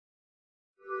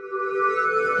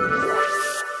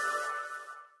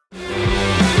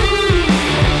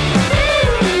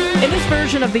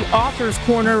edition of the Author's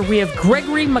Corner, we have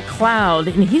Gregory McLeod,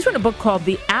 and he's written a book called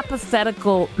The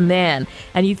Apathetical Man.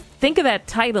 And you think of that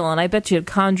title, and I bet you it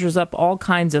conjures up all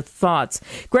kinds of thoughts.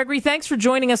 Gregory, thanks for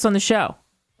joining us on the show.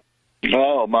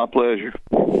 Oh, my pleasure.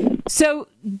 So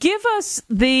give us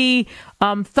the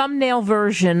thumbnail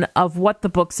version of what the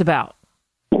book's about.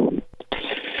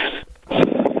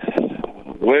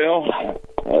 Well,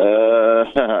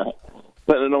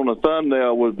 putting it on a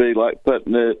thumbnail would be like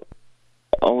putting it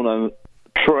on a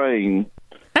train.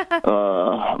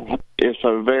 It's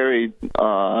a very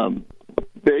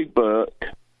big book.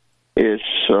 It's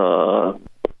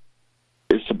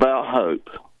about hope.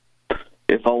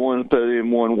 If I want to put it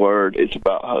in one word, it's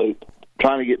about hope.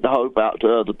 Trying to get the hope out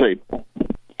to other people.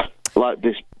 Like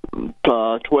this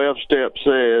 12 step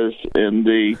says in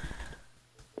the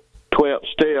 12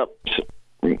 steps,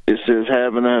 it says,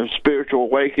 having a spiritual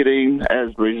awakening as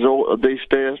a result of these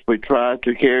steps, we try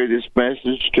to carry this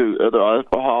message to other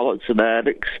alcoholics and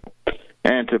addicts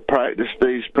and to practice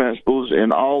these principles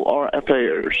in all our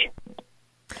affairs.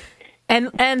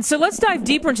 And so let's dive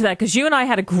deeper into that, because you and I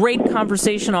had a great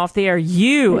conversation off the air.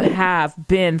 You have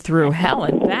been through hell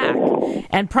and back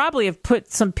and probably have put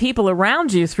some people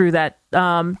around you through that.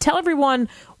 Tell everyone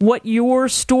what your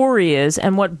story is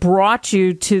and what brought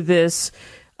you to this.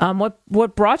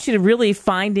 What brought you to really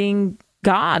finding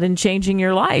God and changing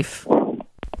your life?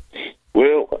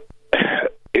 Well,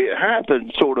 it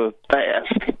happened sort of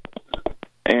fast,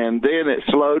 and then it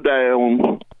slowed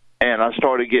down, and I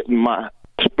started getting my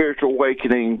spiritual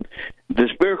awakening. The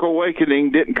spiritual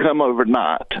awakening didn't come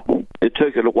overnight. It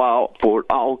took it a while for it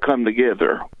all to come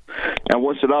together. And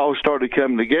once it all started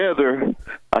coming together,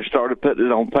 I started putting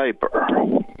it on paper.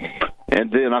 And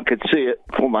then I could see it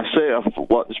for myself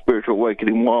what the spiritual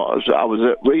awakening was. I was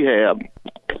at rehab.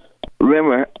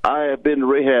 Remember, I have been to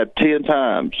rehab 10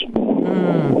 times.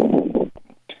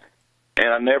 And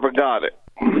I never got it.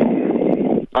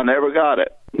 I never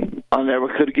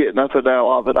could get nothing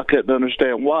out of it. I couldn't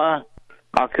understand why.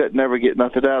 I could never get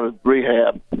nothing out of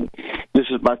rehab. This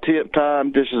is my 10th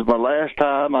time. This is my last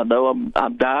time. I know I'm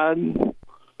dying.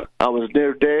 I was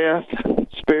near death,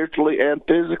 spiritually and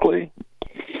physically.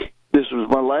 This was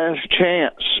my last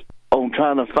chance on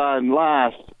trying to find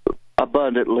life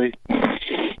abundantly.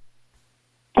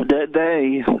 That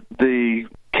day, the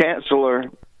counselor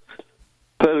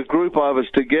put a group of us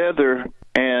together,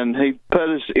 and he put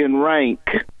us in rank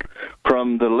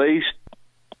from the least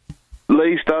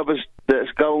of us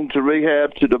that's gone to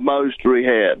rehab to the most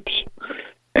rehabs.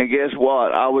 And guess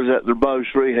what? I was at the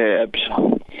most rehabs.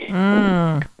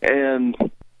 And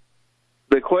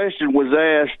the question was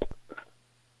asked,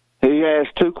 he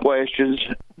asked two questions.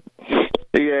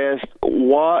 He asked,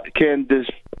 what can this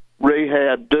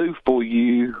rehab do for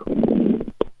you?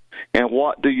 And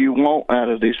what do you want out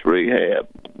of this rehab?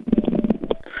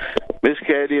 Miss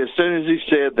Katie, as soon as he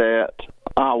said that,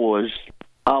 I was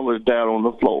down on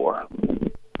the floor.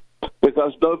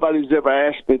 Because nobody's ever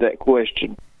asked me that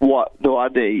question. What do I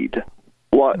need?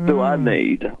 What do I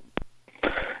need?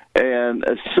 And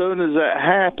as soon as that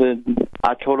happened,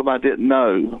 I told him I didn't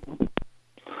know.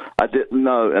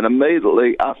 And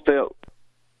immediately I felt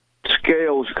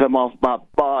scales come off my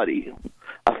body.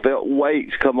 I felt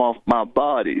weights come off my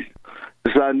body.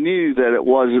 Because I knew that it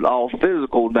wasn't all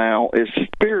physical now, it's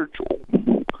spiritual.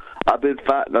 I've been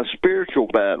fighting a spiritual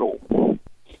battle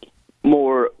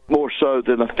more so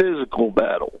than a physical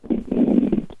battle.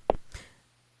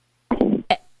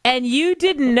 And you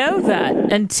didn't know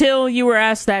that until you were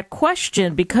asked that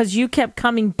question, because you kept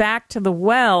coming back to the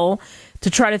well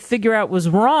to try to figure out what was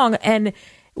wrong. And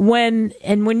when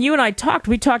you and I talked,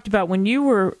 we talked about when you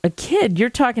were a kid. You're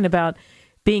talking about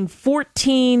being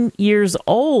 14 years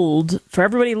old. For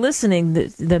everybody listening,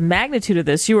 the magnitude of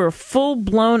this, you were a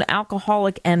full-blown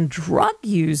alcoholic and drug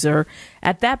user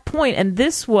at that point, and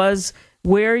this was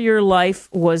where your life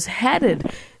was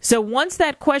headed. So once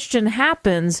that question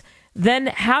happens, then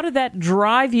how did that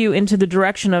drive you into the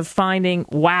direction of finding,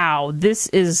 wow, this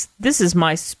is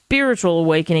my spiritual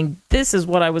awakening, this is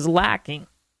what I was lacking?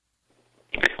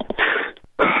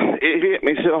 It hit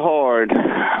me so hard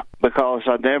because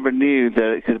I never knew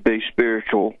that it could be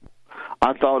spiritual.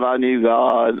 I thought I knew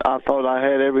God. I thought I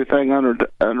had everything under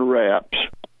wraps,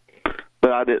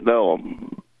 but I didn't know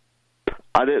Him.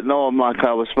 I didn't know Him like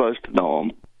I was supposed to know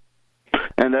Him.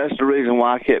 And that's the reason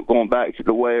why I kept going back to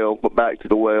the well, back to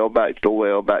the well, back to the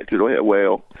well, back to the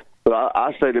well. But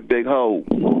I say the big hole,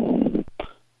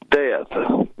 death,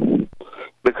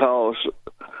 because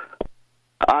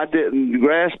I didn't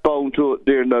grasp onto it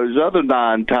during those other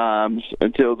 9 times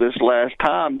until this last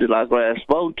time did I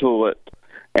grasp onto it,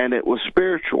 and it was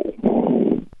spiritual.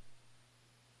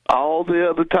 all the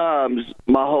other times,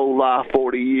 my whole life,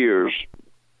 40 years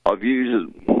of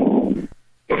using,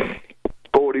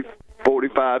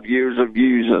 45 years of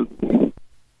using,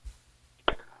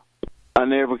 I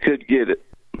never could get it.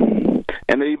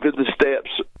 And even the steps,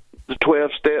 the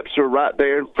 12 steps are right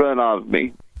there in front of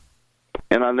me,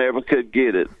 and I never could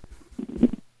get it.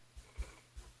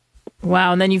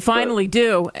 Wow, and then you finally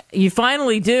do. You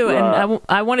finally do. Right. And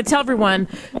I want to tell everyone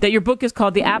that your book is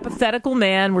called The Apathetical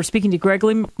Man. We're speaking to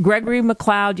Gregory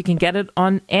McLeod. You can get it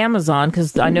on Amazon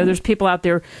because I know there's people out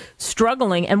there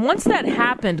struggling. And once that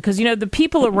happened, because, you know, the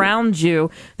people around you,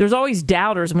 there's always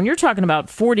doubters. When you're talking about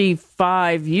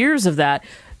 45 years of that,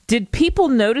 did people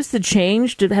notice the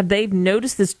change? Have they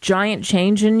noticed this giant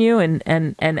change in you and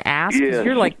asked? Yes.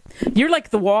 You're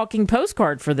like the walking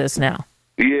postcard for this now.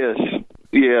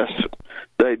 Yes,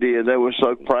 they did. They were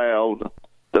so proud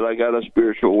that I got a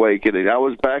spiritual awakening. I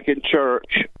was back in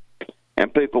church,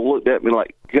 and people looked at me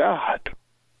like, God,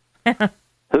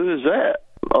 who is that?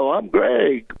 Oh, I'm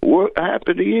Greg. What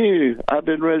happened to you? I've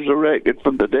been resurrected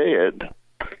from the dead.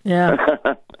 Yeah.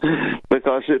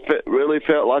 Because it really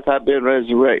felt like I've been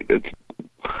resurrected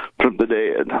from the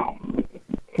dead.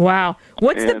 Wow.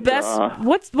 What's the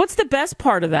best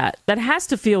part of that? That has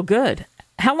to feel good.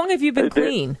 How long have you been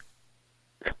clean?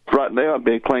 Right now, I've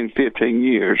been clean 15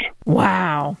 years.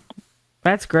 Wow.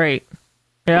 That's great.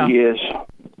 Yeah. Yes.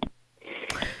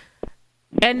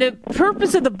 And the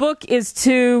purpose of the book is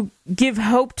to give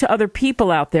hope to other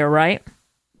people out there, right?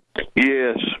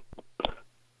 Yes.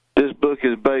 This book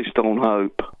is based on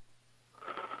hope.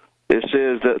 It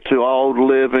says that to all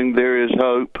living there is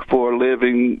hope, for a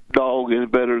living dog is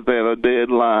better than a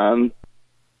dead lion.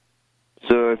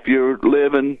 So if you're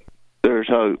living, there's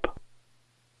hope.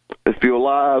 If you're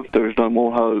alive, there's no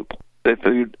more hope. If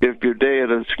you're dead, if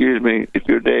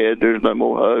you're dead, there's no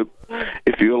more hope.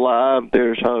 If you're alive,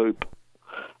 there's hope,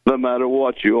 no matter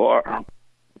what you are.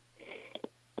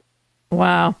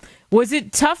 Wow. Was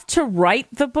it tough to write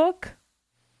the book?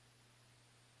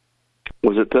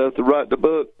 Was it tough to write the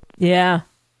book? Yeah.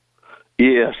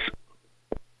 Yes.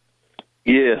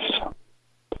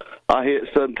 I hit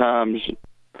sometimes.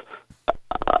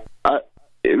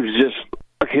 It was just,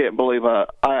 I can't believe I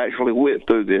actually went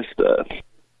through this stuff.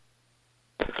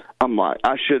 I'm like,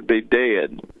 I should be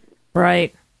dead.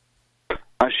 Right.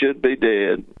 I should be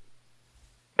dead.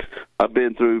 I've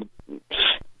been through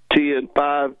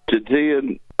 5 to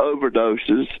 10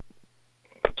 overdoses.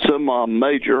 Some of them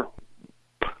major.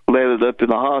 Landed up in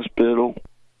the hospital,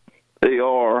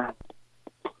 ER.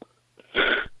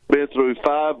 Been through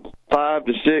 5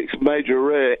 to 6 major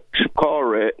wrecks, car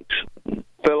wrecks.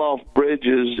 Fell off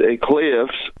bridges and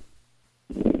cliffs,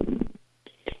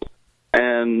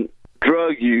 and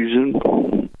drug using,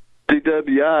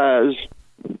 DWIs,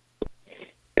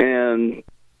 and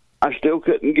I still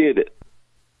couldn't get it.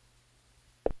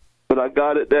 But I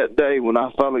got it that day when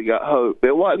I finally got hope.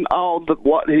 It wasn't all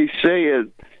what he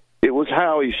said, it was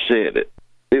how he said it.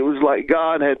 It was like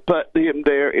God had put him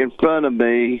there in front of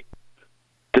me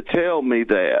to tell me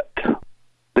that,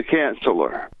 the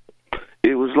counselor.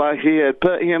 It was like he had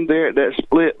put him there at that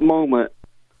split moment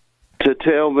to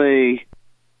tell me,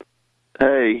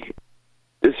 hey,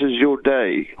 this is your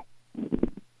day.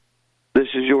 This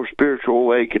is your spiritual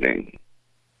awakening.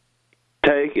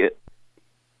 Take it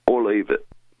or leave it.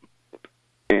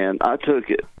 And I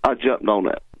took it. I jumped on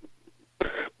it.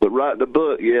 But writing the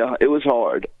book, yeah, it was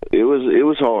hard. It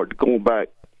was hard going back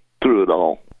through it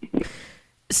all.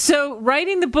 So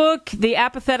writing the book, The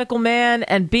Apathetical Man,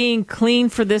 and being clean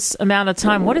for this amount of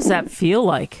time, what does that feel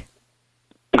like?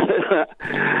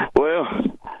 Well,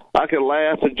 I can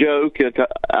laugh and joke.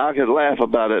 I can laugh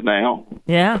about it now.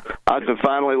 Yeah. I can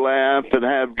finally laugh and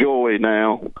have joy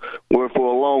now, where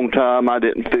for a long time I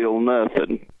didn't feel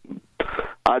nothing.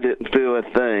 I didn't feel a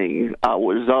thing. I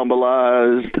was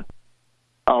zombalized.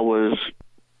 I was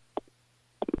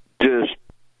just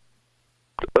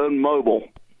unmobile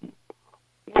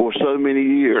for so many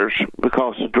years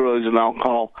because of drugs and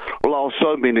alcohol. I lost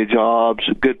so many jobs,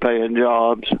 good paying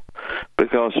jobs,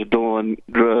 because of doing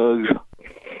drugs.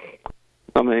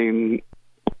 I mean,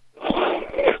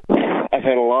 I've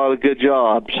had a lot of good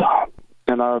jobs,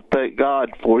 and I thank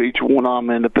God for each one of them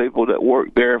and the people that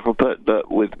worked there for putting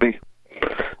up with me,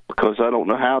 because I don't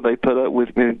know how they put up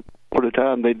with me for the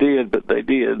time they did, but they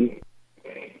did.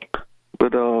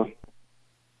 But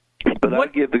I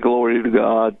give the glory to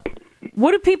God.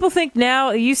 What do people think now?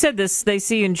 You said this, they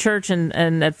see you in church,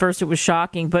 and at first it was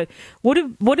shocking, but what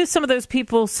do some of those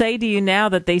people say to you now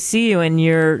that they see you and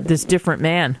you're this different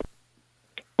man?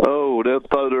 Oh, they'll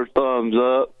throw their thumbs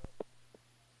up.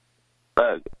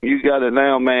 You got it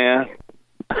now, man.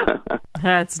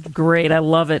 That's great. I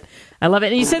love it. I love it.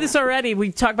 And you said this already.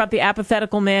 We talked about the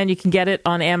Apathetical Man. You can get it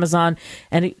on Amazon,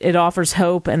 and it offers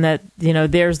hope, and that,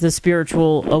 there's the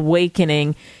spiritual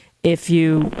awakening if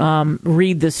you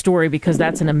read the story, because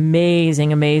that's an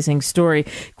amazing, amazing story.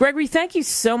 Gregory, thank you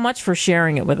so much for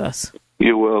sharing it with us.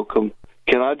 You're welcome.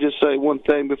 Can I just say one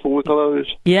thing before we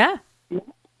close? Yeah.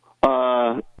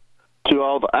 To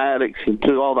all the addicts and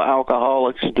to all the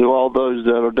alcoholics and to all those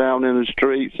that are down in the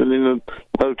streets and in the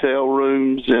hotel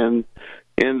rooms and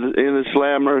in the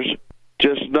slammers,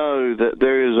 just know that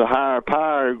there is a higher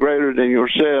power greater than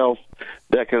yourself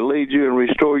that can lead you and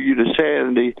restore you to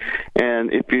sanity.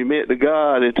 And if you admit to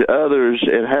God and to others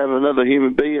and have another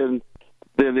human being,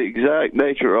 then the exact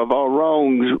nature of our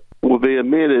wrongs will be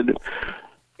admitted.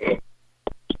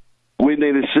 We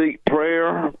need to seek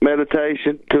prayer,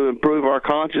 meditation to improve our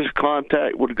conscious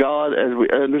contact with God as we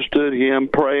understood Him,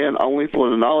 praying only for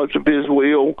the knowledge of His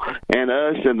will and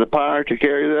us and the power to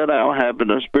carry that out, having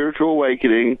a spiritual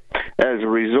awakening as a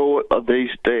result of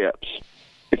these steps.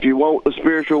 If you want the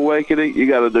spiritual awakening, you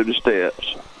got to do the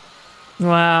steps.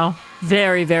 Wow.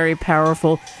 Very, very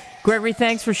powerful. Gregory,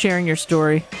 thanks for sharing your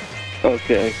story.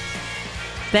 Okay.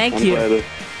 Thank you. I'm glad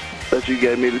that you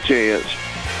gave me the chance.